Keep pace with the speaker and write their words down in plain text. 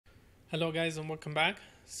Hello guys and welcome back.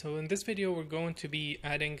 So in this video we're going to be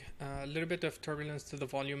adding a little bit of turbulence to the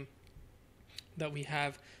volume that we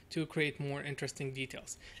have to create more interesting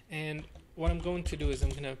details. And what I'm going to do is I'm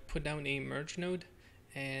going to put down a merge node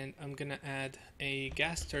and I'm going to add a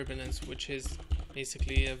gas turbulence, which is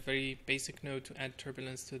basically a very basic node to add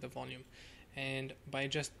turbulence to the volume. And by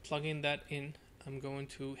just plugging that in, I'm going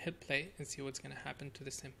to hit play and see what's going to happen to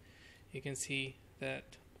the sim. You can see that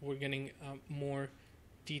we're getting more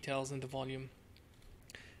details in the volume,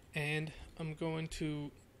 and I'm going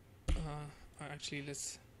to actually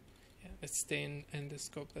let's stay in the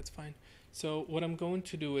scope. That's fine. So what I'm going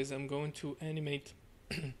to do is I'm going to animate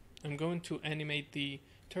I'm going to animate the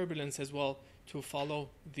turbulence as well to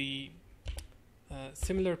follow the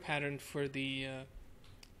similar pattern for the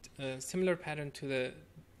similar pattern to the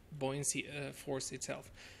buoyancy force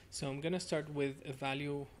itself. So I'm gonna start with a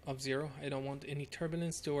value of 0. I don't want any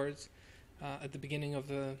turbulence towards at the beginning of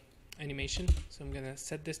the animation, so I'm gonna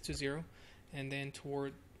set this to 0, and then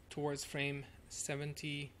towards frame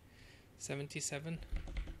 77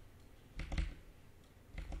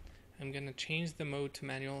 I'm gonna change the mode to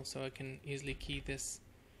manual so I can easily key this.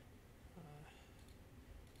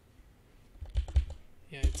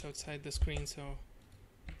 Yeah, it's outside the screen, so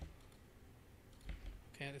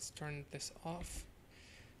okay, let's turn this off.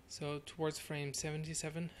 So towards frame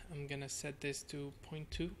 77 I'm gonna set this to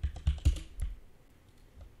 0.2,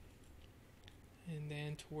 and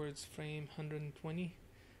then towards frame 120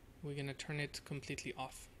 we're gonna turn it completely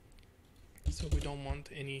off, so we don't want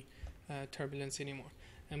any turbulence anymore.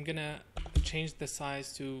 I'm gonna change the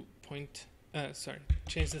size to change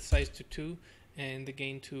the size to 2 and the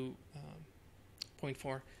gain to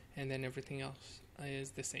 0.4, and then everything else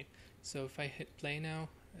is the same. So if I hit play now,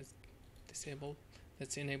 it's disabled.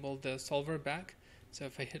 Let's enable the solver back. So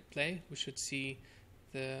if I hit play, we should see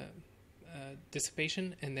the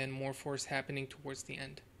dissipation and then more force happening towards the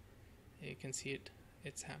end. You can see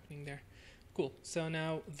it's happening there. Cool. So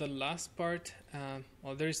now the last part,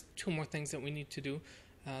 well, there's two more things that we need to do.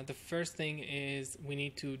 The first thing is we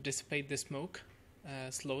need to dissipate the smoke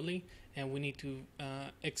slowly, and we need to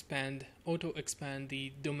auto expand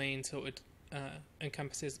the domain so it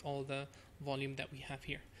encompasses all the volume that we have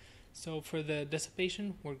here. So for the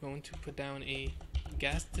dissipation, we're going to put down a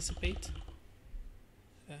gas dissipate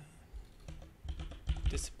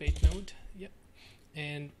node. Yep.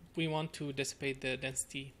 And we want to dissipate the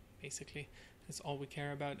density, basically. That's all we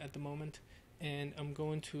care about at the moment. And I'm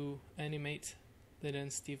going to animate the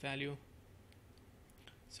density value.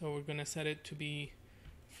 So we're going to set it to be,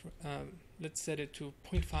 let's set it to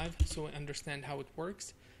 0.5 so we understand how it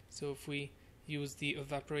works. So if we use the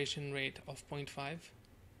evaporation rate of 0.5,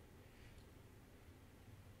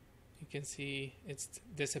 you can see it's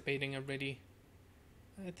dissipating already.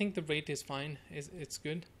 I think the rate is fine, it's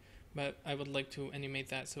good, but I would like to animate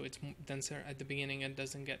that so it's denser at the beginning and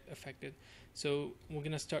doesn't get affected. So we're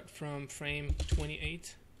gonna start from frame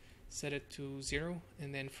 28, set it to 0,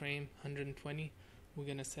 and then frame 120 we're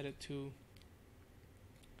gonna set it to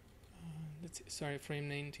frame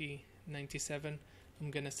 97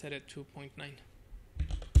 I'm gonna set it to 0.9.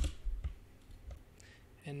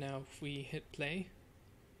 And now if we hit play,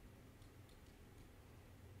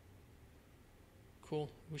 cool,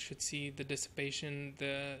 we should see the dissipation,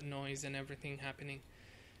 the noise, and everything happening.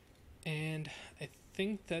 And I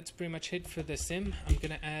think that's pretty much it for the sim. I'm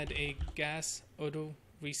gonna add a gas auto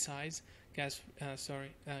resize, gas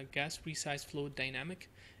resize flow dynamic,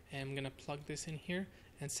 and I'm gonna plug this in here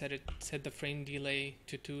and set the frame delay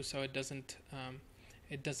to 2 so it doesn't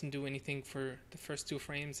do anything for the first 2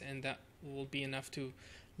 frames, and that will be enough to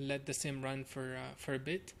let the sim run for a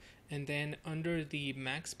bit. And then under the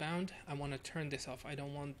max bound, I want to turn this off. I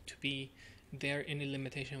don't want to be there any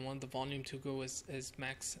limitation. I want the volume to go as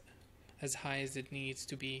high as it needs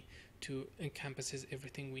to be to encompasses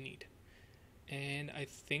everything we need. And I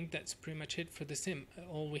think that's pretty much it for the sim.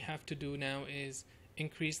 All we have to do now is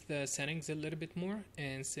increase the settings a little bit more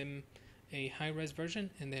and sim a high-res version,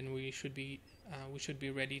 and then we should be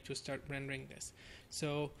ready to start rendering this.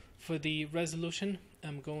 So for the resolution,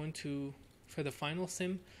 for the final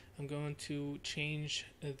sim, I'm going to change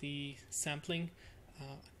the sampling.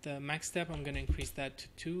 The max step, I'm going to increase that to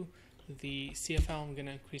 2. The CFL, I'm going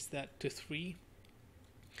to increase that to 3.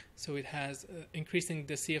 So it has increasing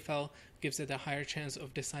the CFL gives it a higher chance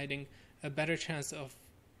of deciding, a better chance of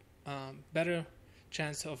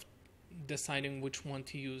deciding which one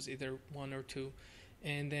to use, either 1 or 2.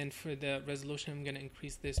 And then for the resolution, I'm going to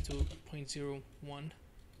increase this to 0.02,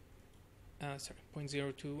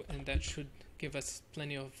 and that should give us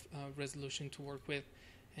plenty of resolution to work with.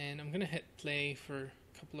 And I'm going to hit play for a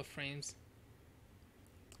couple of frames,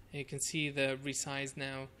 And you can see the resize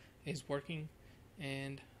now is working,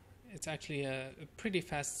 and it's actually a pretty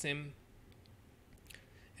fast sim.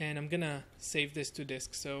 And I'm gonna save this to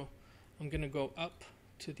disk, so I'm gonna go up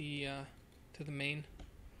to the main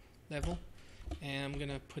level, and I'm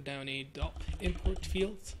gonna put down a DOP import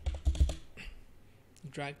field,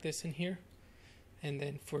 drag this in here, and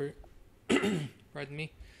then for pardon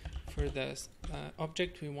me, for the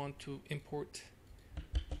object we want to import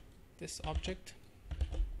this object,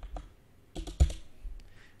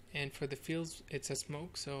 and for the fields it's a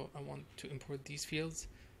smoke, so I want to import these fields.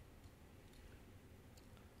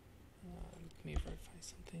 Let me verify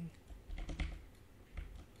something.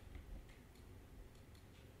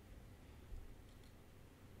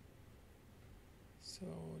 So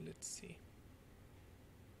let's see.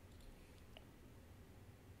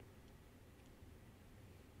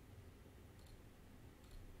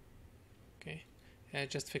 Okay, I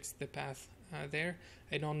just fixed the path there.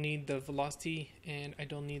 I don't need the velocity and I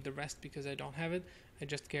don't need the rest because I don't have it. I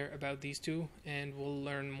just care about these two, and we'll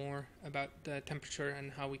learn more about the temperature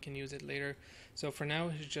and how we can use it later. So for now,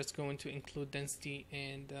 it's just going to include density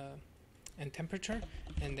and temperature,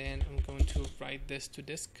 and then I'm going to write this to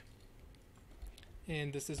disk.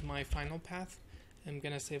 And this is my final path. I'm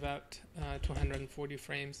gonna save out 240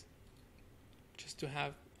 frames just to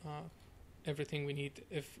have everything we need.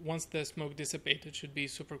 If once the smoke dissipates, it should be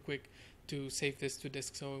super quick to save this to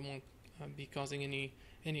disk, so it won't be causing any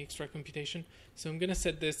extra computation. So I'm gonna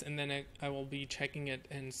set this, and then I will be checking it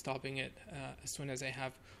and stopping it as soon as I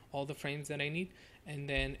have all the frames that I need. And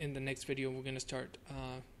then in the next video, we're gonna start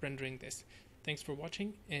rendering this. Thanks for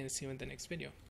watching, and see you in the next video.